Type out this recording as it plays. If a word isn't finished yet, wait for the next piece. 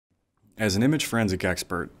As an image forensic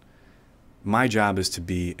expert, my job is to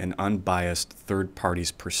be an unbiased third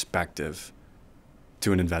party's perspective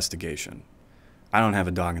to an investigation. I don't have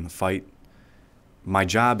a dog in the fight. My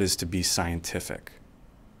job is to be scientific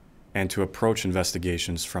and to approach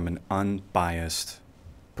investigations from an unbiased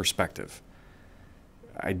perspective.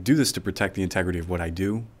 I do this to protect the integrity of what I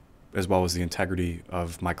do, as well as the integrity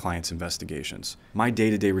of my clients' investigations. My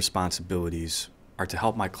day-to-day responsibilities are to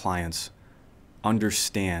help my clients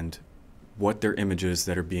understand what their images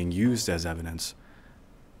that are being used as evidence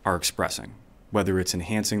are expressing. Whether it's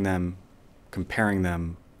enhancing them, comparing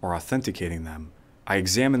them, or authenticating them, I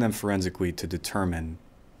examine them forensically to determine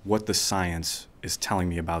what the science is telling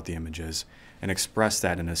me about the images and express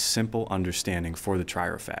that in a simple understanding for the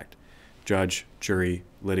trier of fact: judge, jury,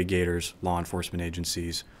 litigators, law enforcement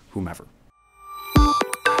agencies, whomever.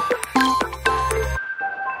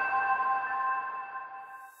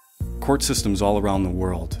 Court systems all around the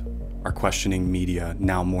world are questioning media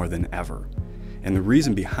now more than ever. And the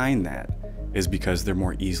reason behind that is because they're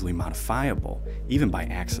more easily modifiable, even by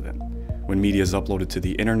accident. When media is uploaded to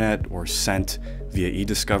the internet or sent via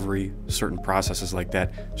e-discovery, certain processes like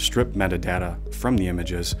that strip metadata from the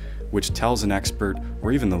images, which tells an expert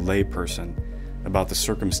or even the layperson about the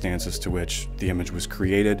circumstances to which the image was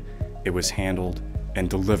created, it was handled, and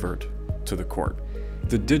delivered to the court.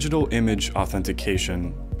 The digital image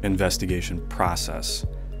authentication investigation process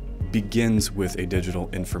begins with a digital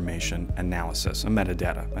information analysis, a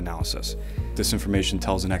metadata analysis. This information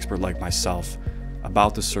tells an expert like myself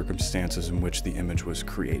about the circumstances in which the image was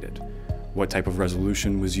created, what type of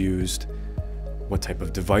resolution was used, what type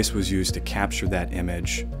of device was used to capture that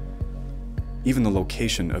image, even the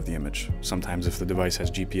location of the image, sometimes if the device has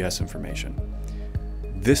GPS information.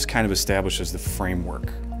 This kind of establishes the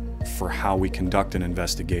framework for how we conduct an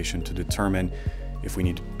investigation to determine if we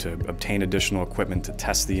need to obtain additional equipment to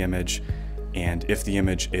test the image, and if the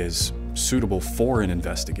image is suitable for an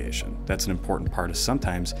investigation. That's an important part, is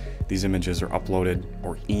sometimes these images are uploaded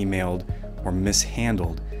or emailed or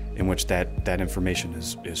mishandled, in which that information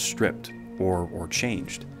is stripped or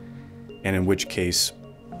changed, and in which case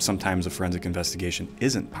sometimes a forensic investigation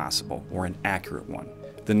isn't possible or an accurate one.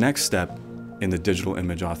 The next step in the digital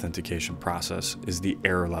image authentication process is the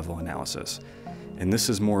error level analysis. And this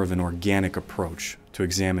is more of an organic approach to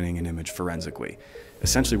examining an image forensically.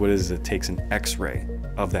 Essentially what it is, it takes an X-ray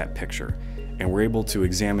of that picture, and we're able to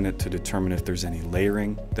examine it to determine if there's any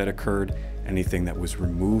layering that occurred, anything that was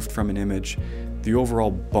removed from an image, the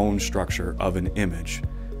overall bone structure of an image,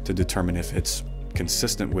 to determine if it's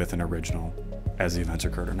consistent with an original as the events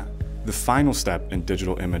occurred or not. The final step in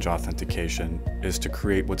digital image authentication is to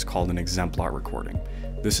create what's called an exemplar recording.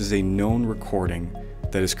 This is a known recording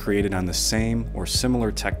that is created on the same or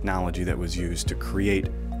similar technology that was used to create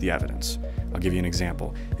the evidence. I'll give you an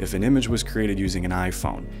example. If an image was created using an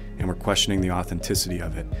iPhone and we're questioning the authenticity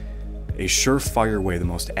of it, a surefire way, the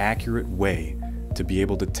most accurate way to be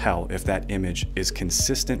able to tell if that image is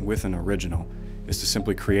consistent with an original is to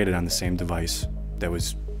simply create it on the same device that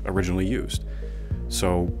was originally used.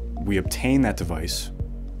 So we obtain that device,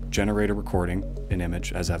 generate a recording, an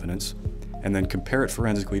image as evidence, and then compare it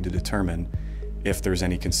forensically to determine if there's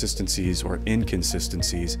any consistencies or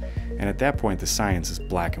inconsistencies, and at that point the science is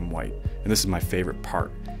black and white. And this is my favorite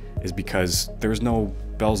part, is because there's no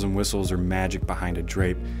bells and whistles or magic behind a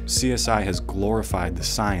drape. CSI has glorified the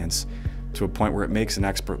science to a point where it makes an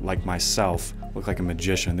expert like myself look like a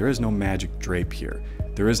magician. There is no magic drape here.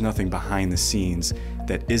 There is nothing behind the scenes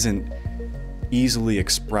that isn't easily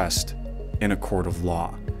expressed in a court of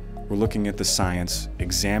law. We're looking at the science,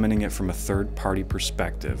 examining it from a third-party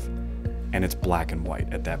perspective, and it's black and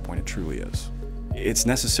white. At that point, it truly is. It's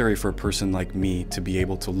necessary for a person like me to be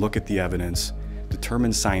able to look at the evidence,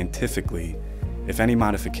 determine scientifically if any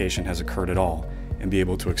modification has occurred at all, and be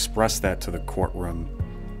able to express that to the courtroom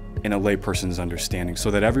in a layperson's understanding so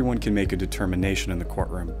that everyone can make a determination in the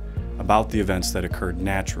courtroom about the events that occurred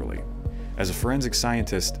naturally. As a forensic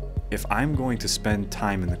scientist, if I'm going to spend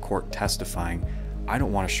time in the court testifying, I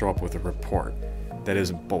don't want to show up with a report that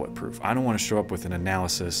isn't bulletproof. I don't want to show up with an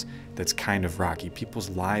analysis that's kind of rocky. People's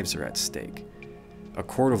lives are at stake. A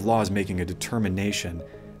court of law is making a determination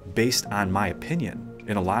based on my opinion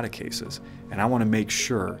in a lot of cases, and I want to make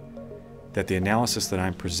sure that the analysis that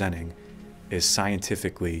I'm presenting is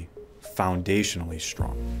scientifically, foundationally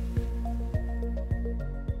strong.